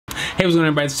Hey, what's going on,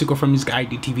 everybody? It's Suko from Music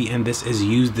ID TV, and this is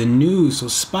Use the News. So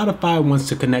Spotify wants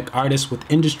to connect artists with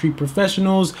industry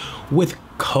professionals with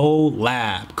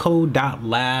Co.Lab,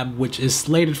 Co.Lab, which is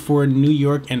slated for New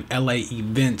York and LA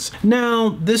events.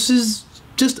 Now, this is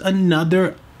just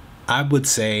another, I would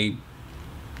say,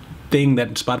 thing that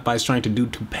Spotify is trying to do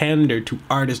to pander to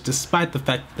artists, despite the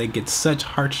fact that they get such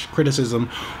harsh criticism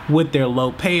with their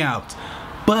low payouts.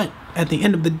 But at the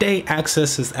end of the day,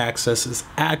 access is access is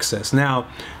access. Now,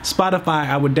 Spotify,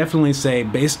 I would definitely say,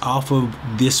 based off of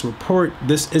this report,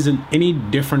 this isn't any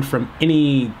different from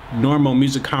any normal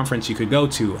music conference you could go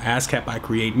to. ASCAP, I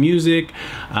Create Music,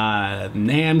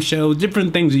 NAMM shows,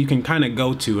 different things that you can kind of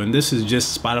go to. And this is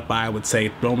just Spotify, I would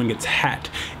say, throwing its hat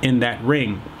in that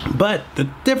ring. But the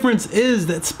difference is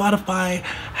that Spotify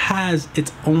has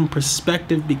its own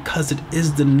perspective because it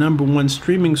is the #1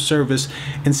 streaming service.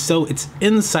 And so its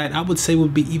insight, I would say,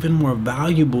 would be even more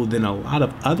valuable than a lot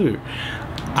of other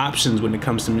options when it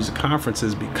comes to music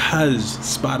conferences, because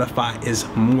Spotify is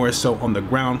more so on the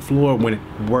ground floor when it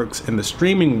works in the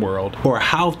streaming world, or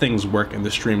how things work in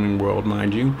the streaming world,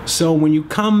 mind you. So when you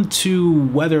come to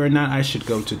whether or not I should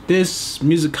go to this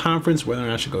music conference, whether or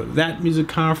not I should go to that music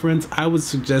conference, I would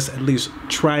suggest at least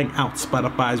trying out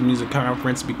Spotify's music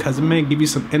conference, because it may give you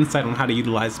some insight on how to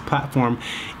utilize the platform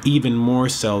even more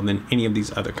so than any of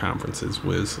these other conferences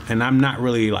was. And I'm not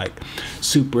really like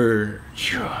super,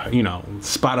 you know,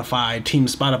 Spotify, team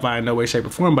Spotify in no way, shape, or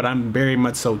form, but I'm very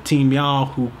much so team y'all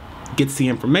who gets the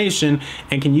information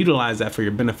and can utilize that for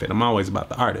your benefit. I'm always about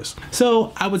the artist.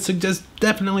 So I would suggest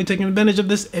definitely taking advantage of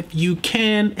this if you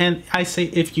can. And I say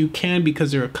if you can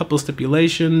because there are a couple of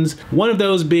stipulations. One of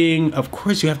those being, of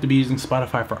course, you have to be using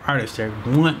Spotify for artists. They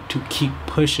want to keep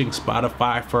pushing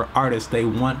Spotify for artists. They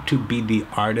want to be the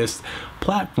artist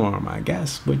platform, I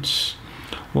guess, which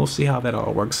we'll see how that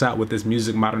all works out with this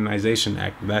Music Modernization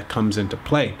Act that comes into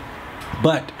play.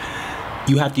 But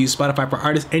you have to use Spotify for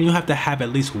artists, and you have to have at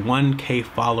least 1K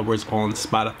followers on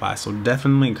Spotify. So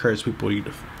definitely encourage people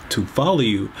to follow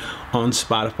you on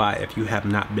Spotify if you have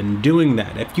not been doing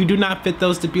that. If you do not fit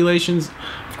those stipulations,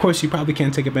 of course, you probably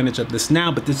can't take advantage of this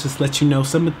now, but this just lets you know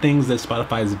some of the things that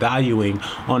Spotify is valuing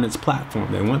on its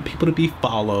platform. They want people to be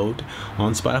followed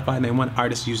on Spotify, and they want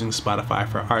artists using Spotify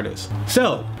for artists.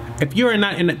 So if you are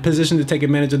not in a position to take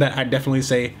advantage of that, I definitely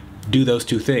say do those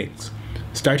two things.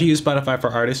 Start to use Spotify for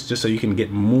artists just so you can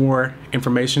get more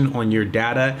information on your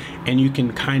data, and you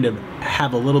can kind of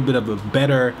have a little bit of a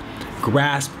better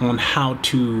grasp on how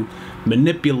to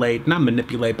not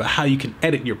manipulate, but how you can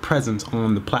edit your presence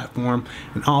on the platform.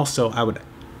 And also, I would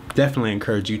definitely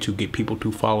encourage you to get people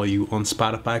to follow you on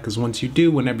Spotify, because once you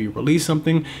do, whenever you release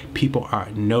something, people are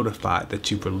notified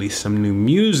that you've released some new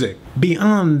music.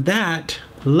 Beyond that,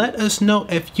 let us know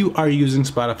if you are using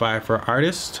Spotify for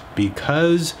artists,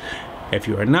 because if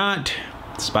you are not,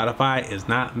 Spotify is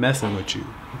not messing with you.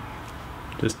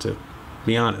 Just to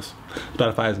be honest,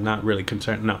 Spotify is not really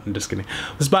concerned. No, I'm just kidding.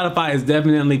 Spotify is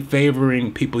definitely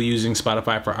favoring people using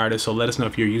Spotify for artists, so let us know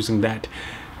if you're using that.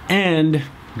 And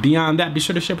beyond that, be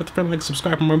sure to share with a friend, like,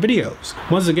 subscribe for more videos.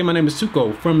 Once again, my name is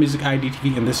Suko from Music ID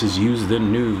TV, and this is Use the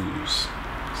News.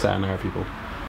 Sayonara, people.